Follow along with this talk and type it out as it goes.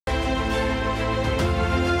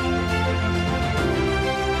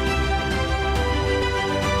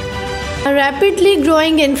A rapidly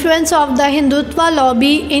growing influence of the Hindutva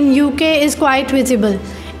lobby in UK is quite visible.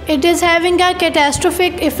 It is having a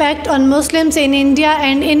catastrophic effect on Muslims in India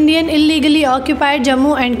and Indian illegally occupied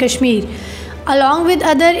Jammu and Kashmir, along with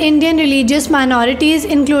other Indian religious minorities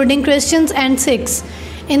including Christians and Sikhs.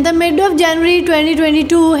 In the mid of January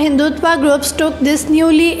 2022, Hindutva groups took this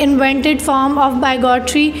newly invented form of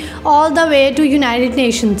bigotry all the way to United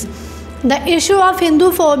Nations. The issue of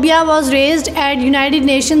Hindu Phobia was raised at United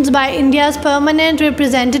Nations by India's permanent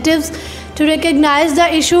representatives to recognize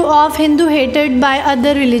the issue of Hindu hatred by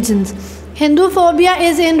other religions. Hindu Phobia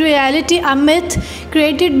is in reality a myth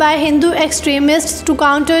created by Hindu extremists to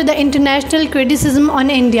counter the international criticism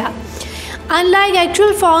on India. Unlike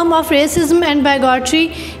actual form of racism and bigotry,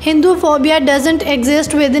 Hindu Phobia doesn't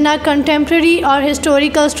exist within a contemporary or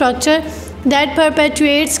historical structure that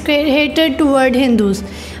perpetuates hatred toward Hindus,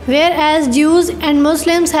 whereas Jews and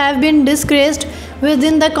Muslims have been disgraced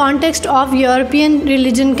within the context of European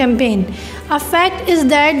religion campaign. A fact is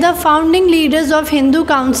that the founding leaders of Hindu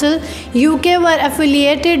Council UK were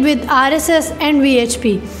affiliated with RSS and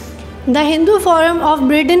VHP. The Hindu Forum of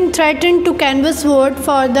Britain threatened to canvass vote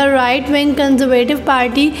for the right-wing Conservative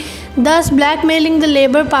Party, thus blackmailing the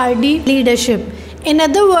Labour Party leadership. In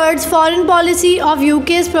other words, foreign policy of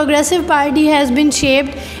UK's Progressive Party has been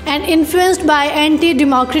shaped and influenced by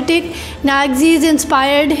anti-democratic,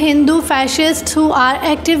 Nazis-inspired Hindu fascists who are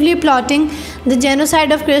actively plotting the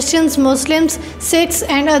genocide of Christians, Muslims, Sikhs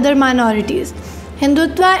and other minorities.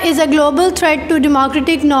 Hindutva is a global threat to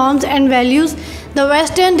democratic norms and values. The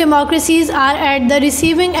Western democracies are at the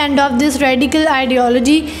receiving end of this radical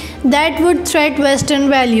ideology that would threat Western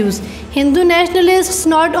values. Hindu nationalists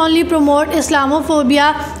not only promote Islamophobia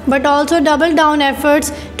but also double down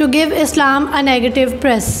efforts to give Islam a negative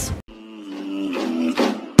press.